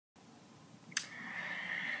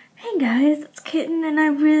Hey guys, it's Kitten, and I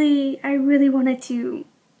really wanted to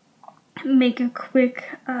make a quick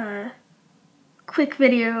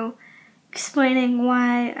video explaining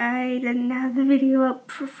why I didn't have the video up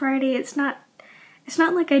for Friday. It's not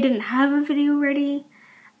like I didn't have a video ready.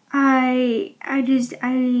 I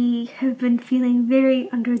have been feeling very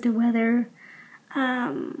under the weather.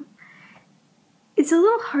 It's a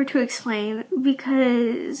little hard to explain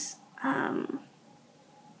because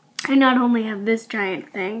I not only have this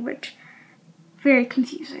giant thing, which very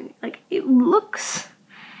confusing. Like, it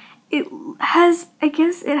has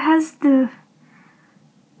the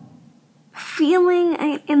feeling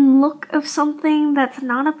and look of something that's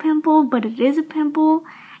not a pimple, but it is a pimple,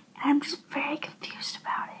 and I'm just very confused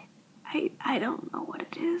about it. I don't know what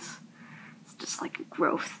it is. It's just like a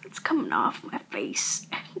growth that's coming off my face.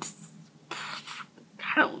 I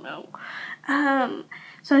don't know.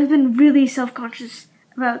 So I've been really self-conscious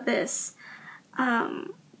about this.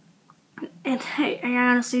 And I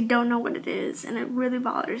honestly don't know what it is, and it really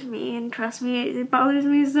bothers me, and trust me, it bothers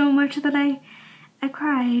me so much that I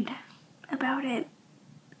cried about it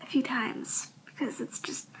a few times, because it's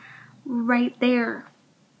just right there.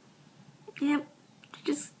 Yep,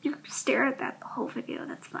 you stare at that the whole video,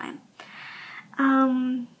 that's fine.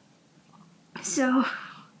 So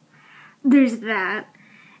there's that,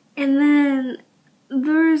 and then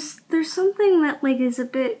there's something that like is a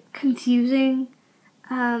bit confusing.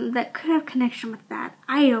 That could have connection with that.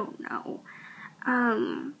 I don't know.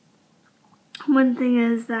 One thing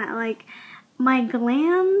is that like my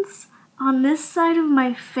glands on this side of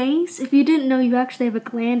my face, if you didn't know, you actually have a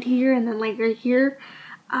gland here and then like right here,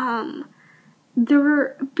 they're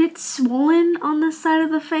a bit swollen on this side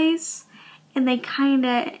of the face, and they kind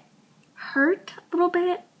of hurt a little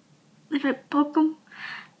bit if I poke them.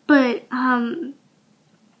 But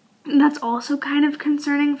that's also kind of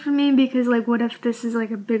concerning for me, because like what if this is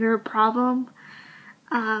like a bigger problem?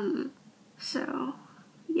 So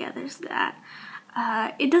yeah, there's that.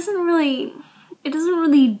 It doesn't really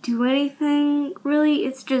do anything really.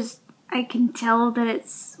 It's just I can tell that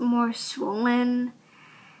it's more swollen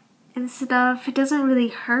and stuff. It doesn't really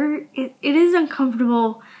hurt. It is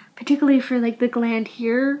uncomfortable, particularly for like the gland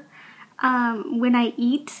here. When I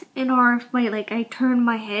eat, or if I turn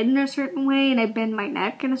my head in a certain way and I bend my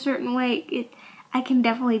neck in a certain way, I can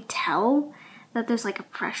definitely tell that there's like a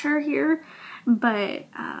pressure here. But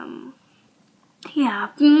yeah,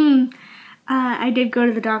 I did go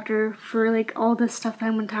to the doctor for like all the stuff that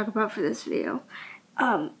I'm going to talk about for this video.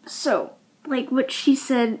 So like what she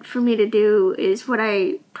said for me to do is what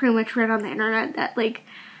I pretty much read on the internet, that like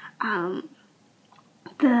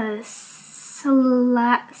the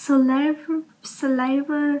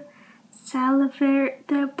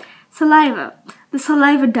the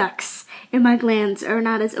saliva ducts in my glands are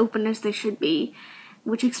not as open as they should be,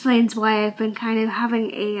 which explains why I've been kind of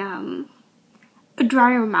having a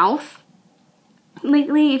drier mouth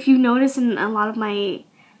lately. If you notice in a lot of my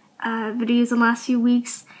videos in the last few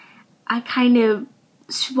weeks, I kind of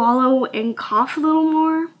swallow and cough a little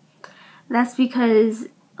more. That's because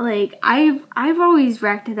like I've always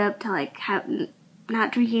racked it up to like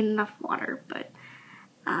not drinking enough water, but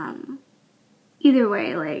either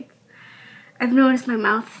way, like I've noticed my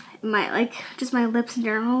mouth, just my lips in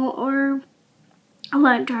general are a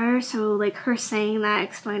lot drier. So like her saying that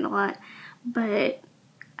explained a lot. But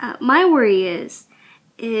my worry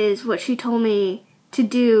is what she told me to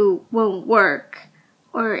do won't work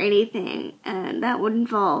or anything, and that would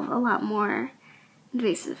involve a lot more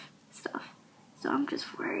invasive stuff. So I'm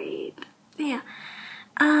just worried. Yeah.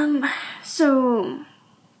 So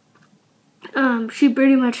she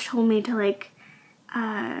pretty much told me to like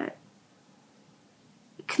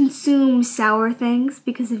consume sour things,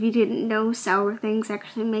 because if you didn't know, sour things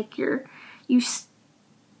actually make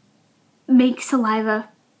make saliva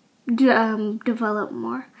develop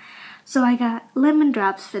more. So I got lemon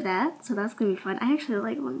drops for that, so that's gonna be fun. I actually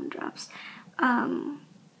like lemon drops.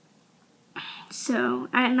 So,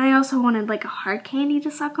 and I also wanted like a hard candy to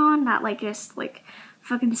suck on, not like just like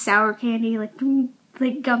fucking sour candy, like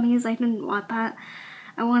gummies. I didn't want that.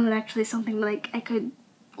 I wanted actually something like I could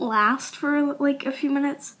last for like a few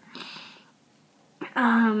minutes.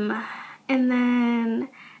 And then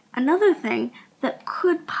another thing that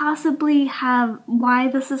could possibly have why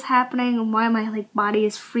this is happening and why my like body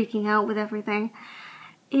is freaking out with everything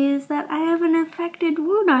is that I have an infected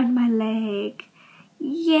wound on my leg.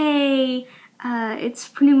 Yay! It's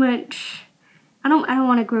pretty much, I don't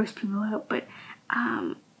want to gross people out, but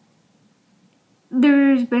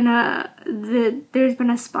there's been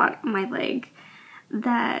a spot on my leg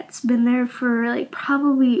that's been there for like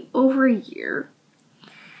probably over a year,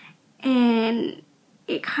 and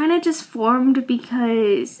it kind of just formed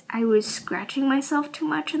because I was scratching myself too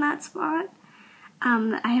much in that spot.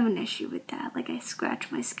 I have an issue with that. Like, I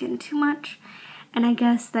scratch my skin too much. And I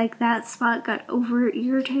guess, like, that spot got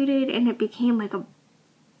over-irritated and it became, like,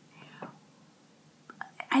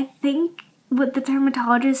 I think what the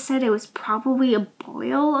dermatologist said, it was probably a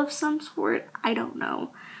boil of some sort. I don't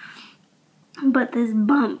know. But this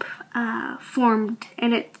bump formed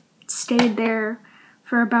and it stayed there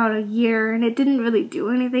for about a year and it didn't really do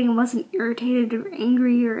anything. It wasn't irritated or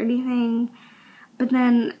angry or anything. But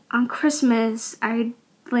then on Christmas, I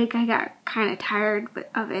got kind of tired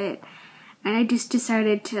of it, and I just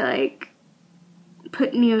decided to like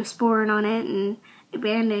put Neosporin on it and a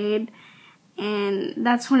Band-Aid, and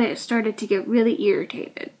that's when it started to get really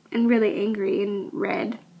irritated and really angry and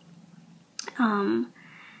red. And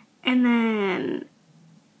then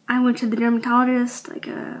I went to the dermatologist like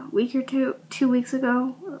a week or 2 weeks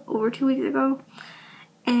ago, over 2 weeks ago.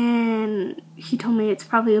 And he told me it's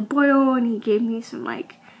probably a boil, and he gave me some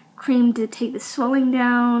like cream to take the swelling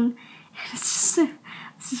down. And it's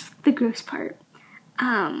just the gross part.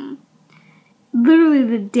 Literally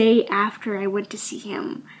the day after I went to see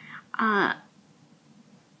him,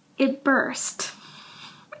 it burst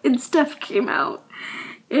and stuff came out.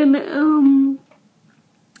 And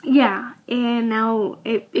yeah, and now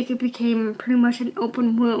it became pretty much an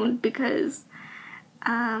open wound because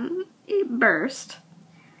it burst.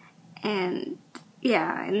 And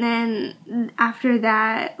yeah, and then after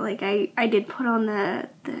that, like I did put on the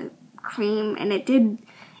cream, and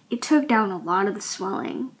it took down a lot of the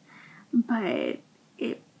swelling, but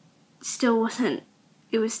it still wasn't,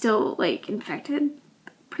 it was still like infected,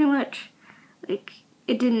 pretty much. Like,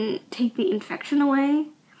 it didn't take the infection away.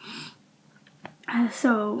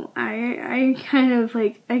 So I kind of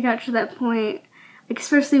like, I got to that point, like,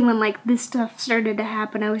 especially when like this stuff started to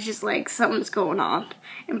happen, I was just like, something's going on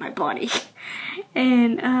in my body.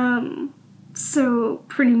 And so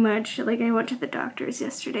pretty much like I went to the doctor's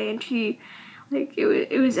yesterday, and she like,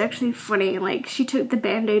 it was actually funny, like she took the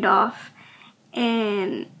Band-Aid off,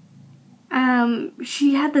 and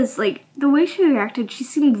she had this like, the way she reacted, she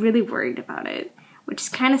seemed really worried about it,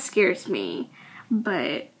 which kind of scares me,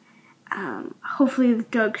 but hopefully the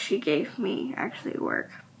drugs she gave me actually work.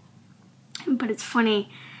 But it's funny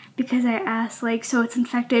because I asked, like, so it's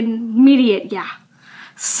infected? Immediate, yeah.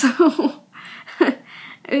 So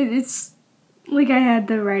it's like I had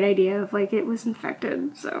the right idea of like it was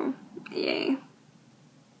infected, so yay.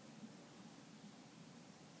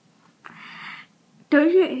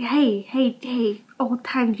 Don't you, hey, old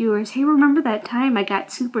time viewers, hey, remember that time I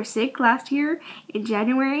got super sick last year in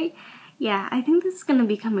January? Yeah, I think this is gonna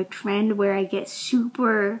become a trend where I get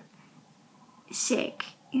super sick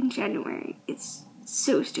in January. It's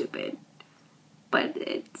so stupid, but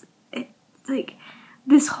it's like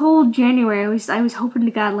this whole January I was hoping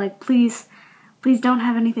to God, like, please don't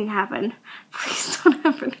have anything happen. Please don't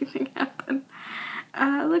have anything happen.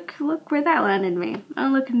 Look where that landed me.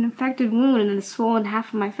 Look, an infected wound and a swollen half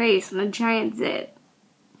of my face and a giant zit.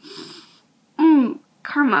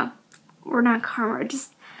 Karma, or not karma.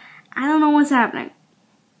 Just, I don't know what's happening.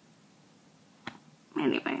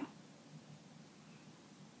 Anyway,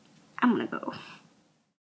 I'm gonna go.